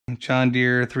John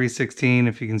Deere 316,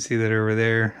 if you can see that over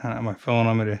there on my phone.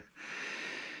 I'm going to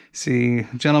see.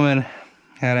 A gentleman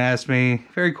had asked me,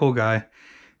 very cool guy,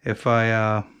 if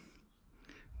I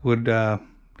would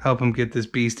help him get this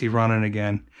beastie running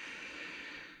again.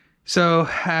 So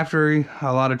after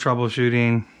a lot of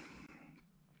troubleshooting,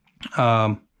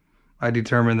 I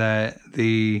determined that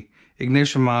the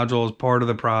ignition module is part of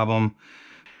the problem.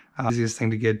 Easiest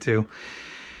thing to get to.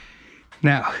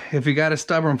 Now, if you got a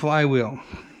stubborn flywheel,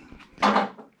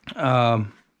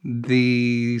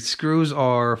 the screws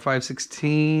are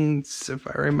 5/16, if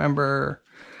I remember.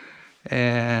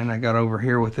 And I got over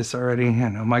here with this already. I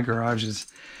know my garage is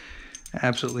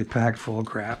absolutely packed full of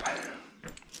crap.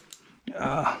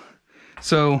 I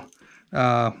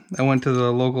went to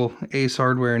the local Ace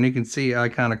Hardware, and you can see I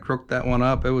kind of crooked that one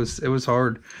up. It was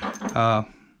hard. I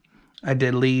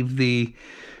did leave the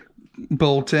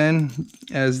bolt in,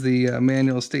 as the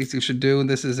manual states you should do.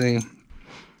 This is a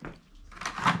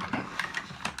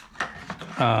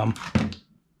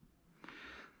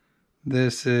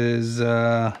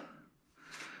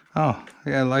oh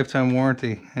yeah, lifetime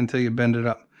warranty until you bend it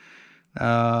up.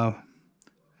 I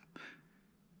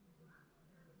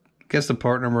guess the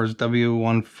part number is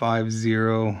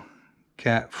W150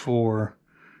 Cat 4.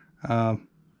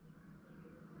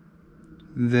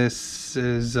 This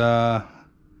is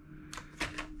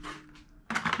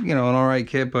you know, an alright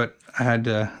kit, but I had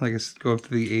to, like I said, go up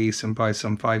to the Ace and buy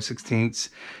some 5/16.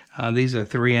 These are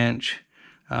 3-inch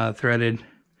threaded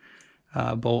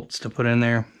bolts to put in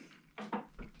there.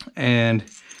 And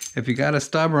if you got a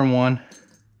stubborn one,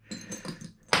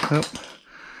 a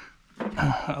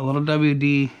little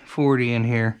WD-40 in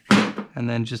here, and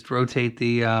then just rotate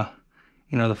the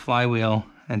you know, the flywheel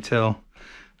until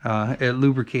it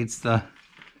lubricates the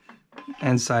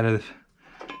inside of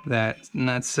that. And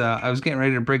that's I was getting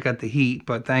ready to break out the heat,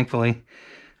 but thankfully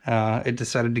it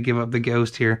decided to give up the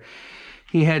ghost here.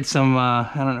 He had some I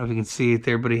don't know if you can see it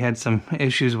there, but he had some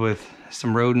issues with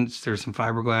some rodents. There's some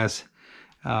fiberglass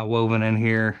woven in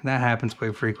here. That happens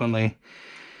quite frequently.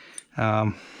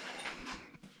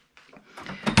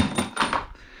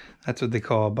 That's what they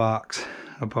call a box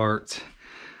of parts,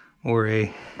 or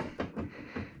a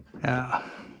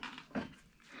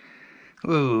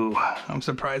ooh, I'm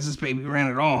surprised this baby ran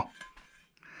at all.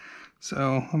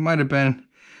 So it might have been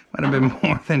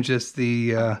more than just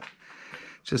the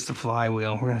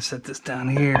flywheel. We're gonna set this down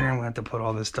here, and we have to put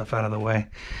all this stuff out of the way.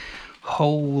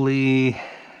 Holy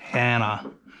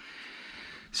Hannah.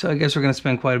 So I guess we're gonna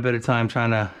spend quite a bit of time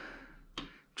trying to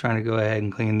go ahead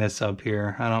and clean this up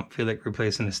here. I don't feel like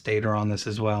replacing the stator on this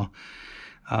as well.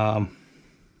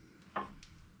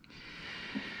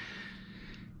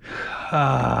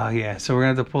 Yeah, so we're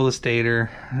gonna have to pull the stator.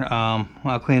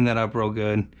 I'll clean that up real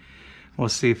good. We'll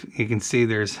see if you can see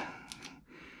we're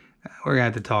gonna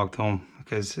have to talk to him,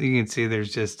 because you can see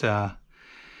there's just you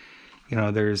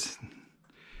know, there's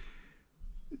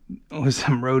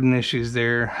some rodent issues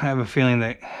there. I have a feeling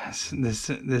that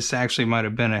this actually might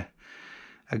have been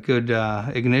a good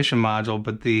ignition module,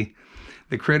 but the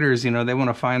critters, you know, they want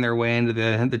to find their way into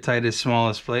the tightest,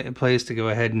 smallest place to go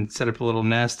ahead and set up a little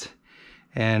nest.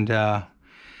 And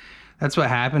that's what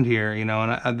happened here, you know.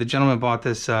 And the gentleman bought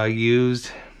this used.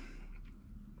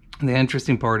 And the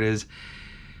interesting part is,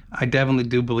 I definitely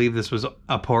do believe this was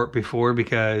a part before,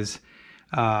 because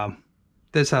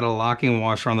this had a locking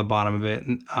washer on the bottom of it.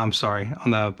 I'm sorry,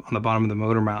 on the bottom of the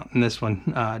motor mount, and this one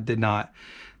did not.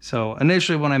 So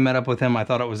initially when I met up with him, I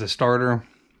thought it was a starter.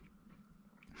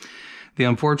 The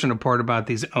unfortunate part about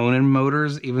these Onan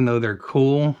motors, even though they're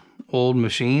cool old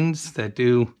machines that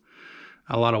do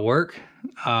a lot of work,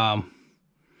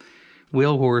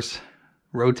 Wheel Horse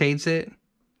rotates it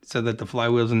so that the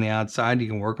flywheel's on the outside. You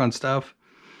can work on stuff.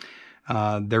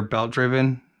 They're belt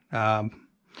driven.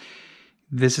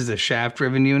 This is a shaft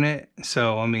driven unit,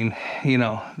 so I mean, you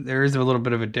know, there is a little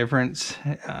bit of a difference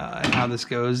in how this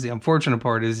goes. The unfortunate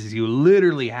part is you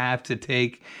literally have to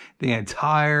take the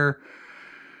entire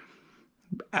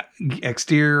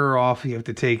exterior off. You have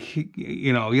to take,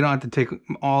 you know, you don't have to take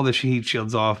all the heat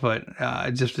shields off, but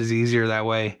it just is easier that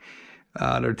way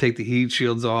to take the heat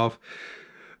shields off.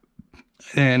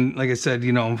 And like I said,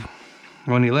 you know,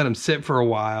 when you let them sit for a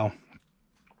while,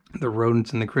 the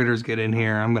rodents and the critters get in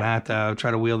here. I'm gonna have to try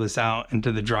to wheel this out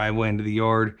into the driveway, into the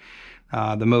yard.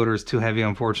 The motor is too heavy,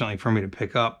 unfortunately, for me to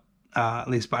pick up, at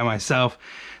least by myself.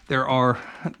 There are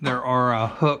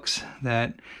hooks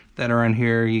that are in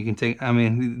here. You can take. I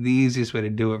mean, the easiest way to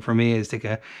do it for me is take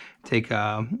a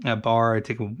bar. I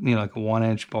take a, you know, like a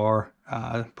 1-inch bar,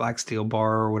 black steel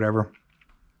bar or whatever,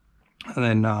 and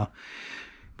then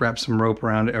wrap some rope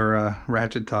around it, or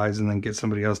ratchet ties, and then get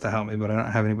somebody else to help me, but I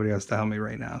don't have anybody else to help me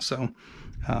right now. So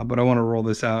but I want to roll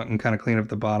this out and kind of clean up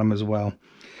the bottom as well.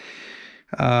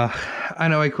 I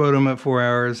know I quote him at 4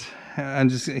 hours.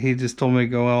 He just told me to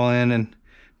go all in and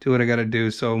do what I got to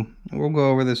do. So we'll go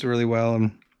over this really well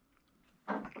and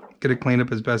get it cleaned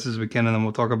up as best as we can, and then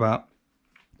we'll talk about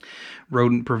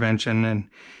rodent prevention and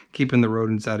keeping the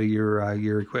rodents out of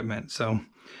your equipment. So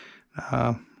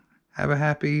have a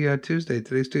happy Tuesday.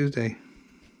 Today's Tuesday.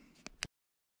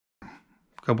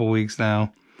 A couple weeks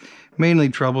now, mainly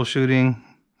troubleshooting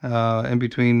in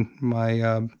between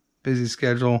my busy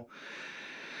schedule.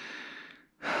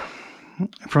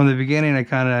 From the beginning,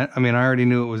 I already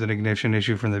knew it was an ignition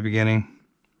issue from the beginning.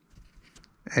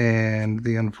 And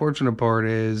the unfortunate part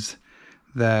is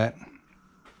that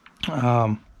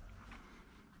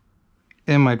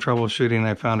in my troubleshooting,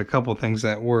 I found a couple things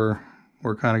that were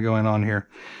kind of going on here.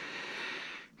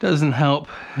 Doesn't help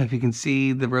if you can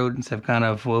see the rodents have kind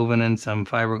of woven in some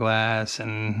fiberglass,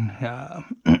 and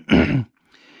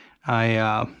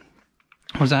I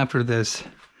was after this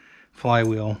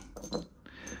flywheel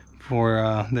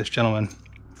for this gentleman.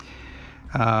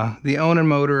 The Onan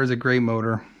motor is a great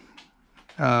motor.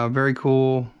 Very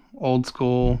cool, old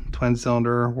school, twin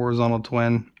cylinder, horizontal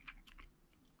twin.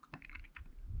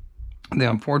 The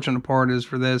unfortunate part is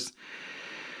for this,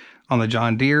 on the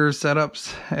John Deere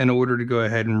setups, in order to go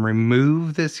ahead and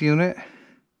remove this unit,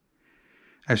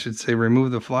 I should say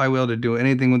remove the flywheel to do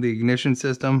anything with the ignition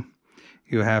system,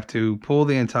 you have to pull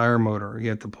the entire motor.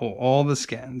 You have to pull all the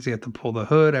skins. You have to pull the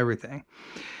hood, everything.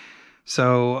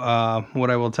 So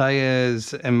what I will tell you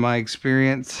is, in my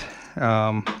experience,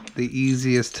 the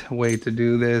easiest way to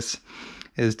do this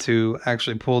is to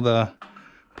actually pull the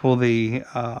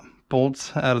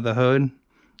bolts out of the hood,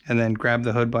 and then grab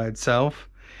the hood by itself.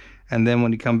 And then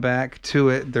when you come back to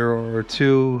it, there are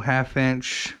two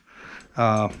half-inch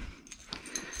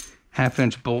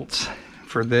bolts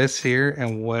for this here.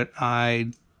 And what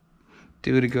I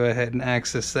do to go ahead and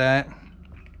access that,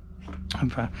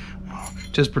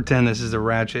 just pretend this is a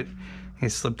ratchet. You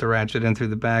slip the ratchet in through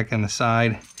the back and the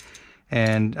side,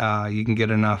 and you can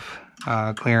get enough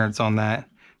clearance on that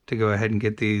to go ahead and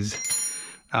get these.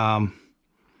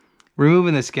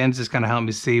 Removing the skins just kind of helped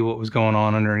me see what was going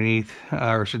on underneath,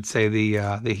 or I should say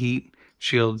the heat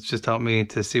shields just helped me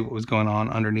to see what was going on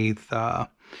underneath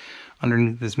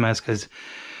this mess, because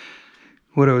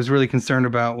what I was really concerned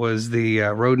about was the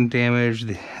rodent damage.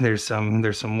 There's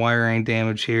some wiring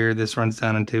damage here. This runs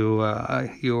down into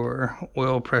your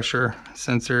oil pressure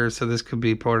sensor, so this could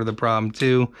be part of the problem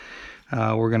too.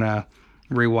 We're gonna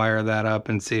rewire that up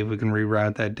and see if we can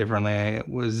reroute that differently. It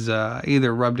was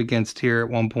either rubbed against here at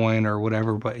one point or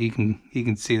whatever, but you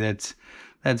can see that's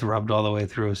rubbed all the way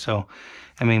through. So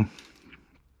I mean,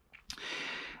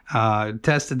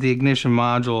 tested the ignition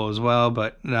module as well,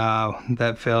 but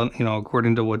that failed,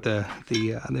 according to what the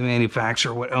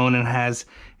manufacturer, what Onan has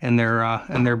in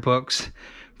their books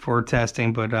for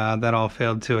testing, but that all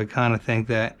failed too. I kind of think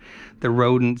that the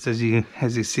rodents, as you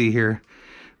see here,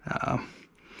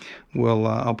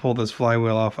 I'll pull this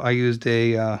flywheel off. I used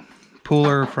a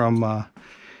puller from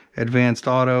Advanced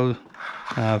Auto.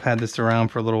 I've had this around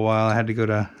for a little while. I had to go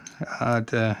to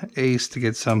Ace to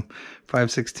get some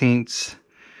 5/16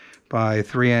 by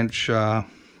 3-inch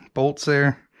bolts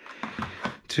there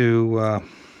to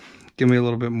give me a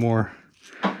little bit more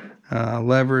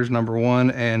leverage, number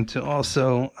one, and to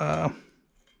also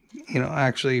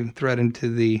actually thread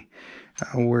into the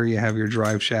where you have your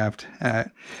drive shaft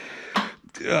at.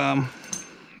 I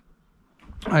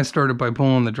started by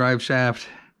pulling the drive shaft.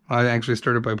 I actually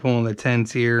started by pulling the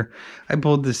tens here. I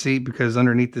pulled the seat because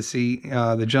underneath the seat,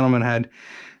 the gentleman had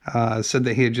said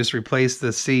that he had just replaced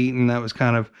the seat, and that was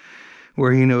kind of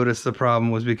where he noticed the problem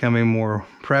was becoming more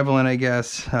prevalent, I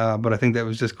guess. But I think that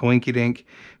was just coinkydink,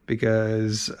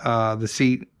 because the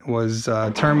seat was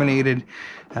terminated.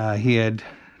 He had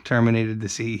terminated the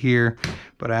seat here,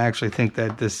 but I actually think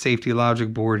that this safety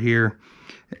logic board here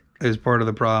is part of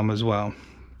the problem as well.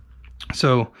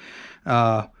 So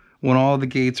when all the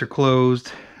gates are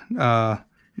closed,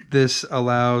 this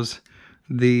allows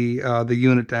the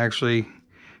unit to actually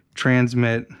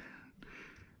transmit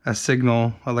a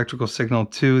signal, electrical signal,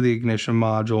 to the ignition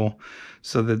module,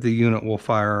 so that the unit will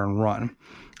fire and run.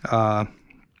 The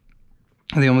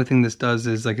only thing this does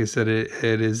is, like I said,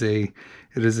 it is a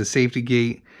safety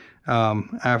gate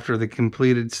after the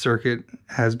completed circuit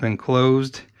has been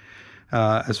closed.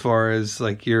 As far as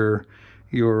like your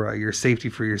safety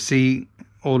for your seat,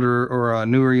 older or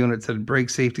newer units had brake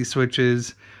safety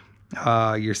switches,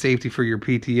 your safety for your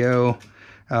PTO,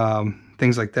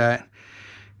 things like that.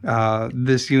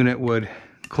 This unit would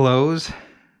close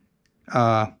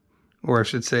or I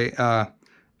should say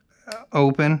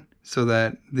open, so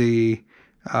that the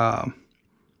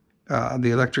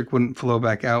electric wouldn't flow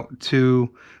back out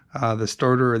to the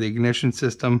starter or the ignition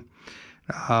system.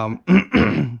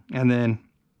 And then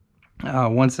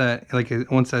once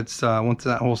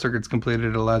that whole circuit's completed,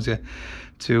 it allows you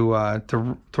to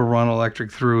run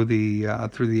electric through the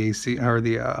AC or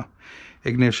the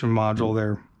ignition module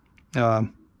there.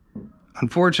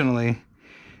 Unfortunately,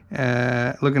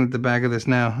 looking at the back of this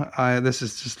now, this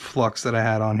is just flux that I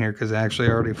had on here because I actually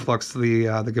already fluxed the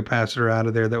capacitor out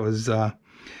of there that was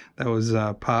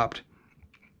popped.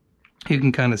 You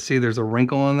can kind of see there's a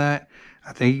wrinkle on that.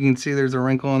 I think you can see there's a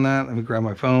wrinkle on that. Let me grab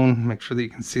my phone, make sure that you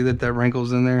can see that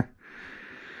wrinkle's in there.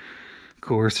 Of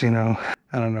course, I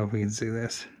don't know if we can see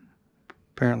this.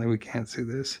 Apparently we can't see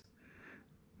this.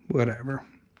 Whatever.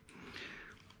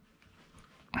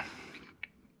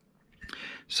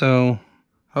 So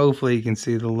hopefully you can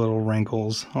see the little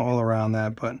wrinkles all around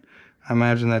that, but I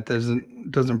imagine that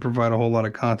doesn't provide a whole lot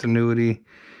of continuity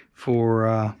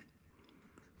for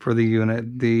the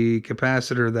unit. The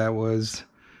capacitor that was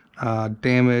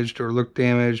damaged or looked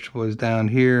damaged was down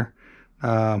here,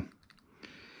 and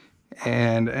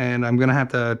I'm gonna have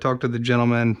to talk to the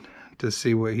gentleman to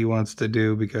see what he wants to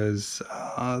do, because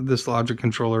this logic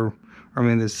controller, I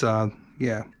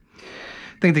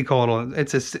think they call it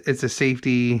it's a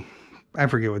safety, I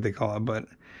forget what they call it, but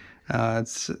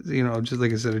it's just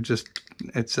like I said,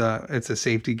 it's a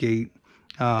safety gate.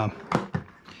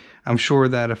 I'm sure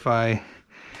that if I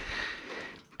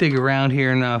dig around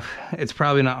here enough, it's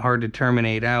probably not hard to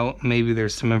terminate out. Maybe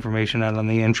there's some information out on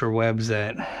the intrawebs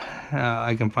that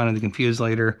I can find in the confuse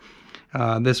later.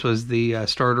 This was the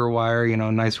starter wire,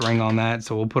 nice ring on that,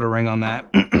 so we'll put a ring on that.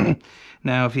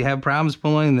 Now, if you have problems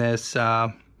pulling this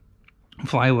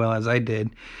flywheel, as I did,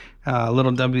 a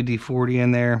little WD-40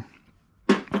 in there,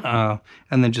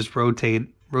 and then just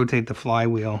rotate the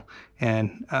flywheel,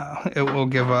 and it will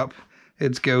give up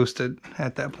its ghost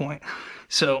at that point.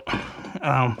 So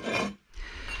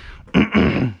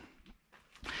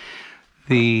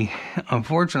the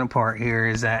unfortunate part here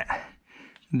is that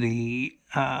the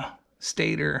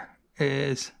stator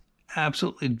is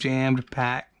absolutely jammed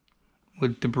packed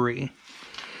with debris.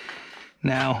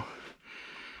 Now,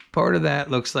 part of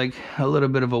that looks like a little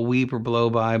bit of a weep or blow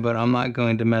by, but I'm not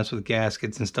going to mess with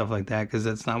gaskets and stuff like that, because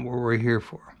that's not what we're here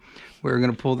for. We're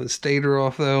going to pull the stator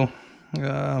off though.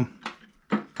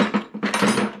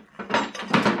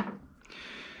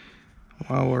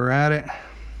 While we're at it,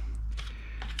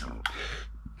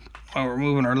 while we're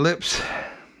moving our lips,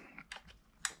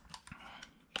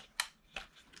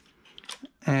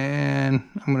 and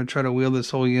I'm going to try to wheel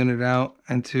this whole unit out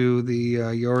into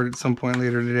the yard at some point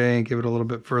later today and give it a little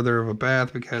bit further of a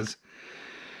bath, because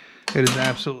it is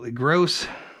absolutely gross.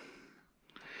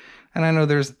 And I know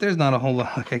there's not a whole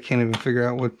lot, like I can't even figure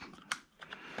out what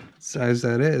size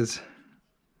that is.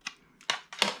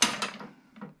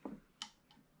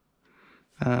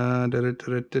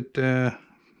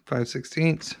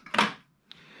 5/16.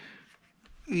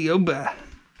 Yoba.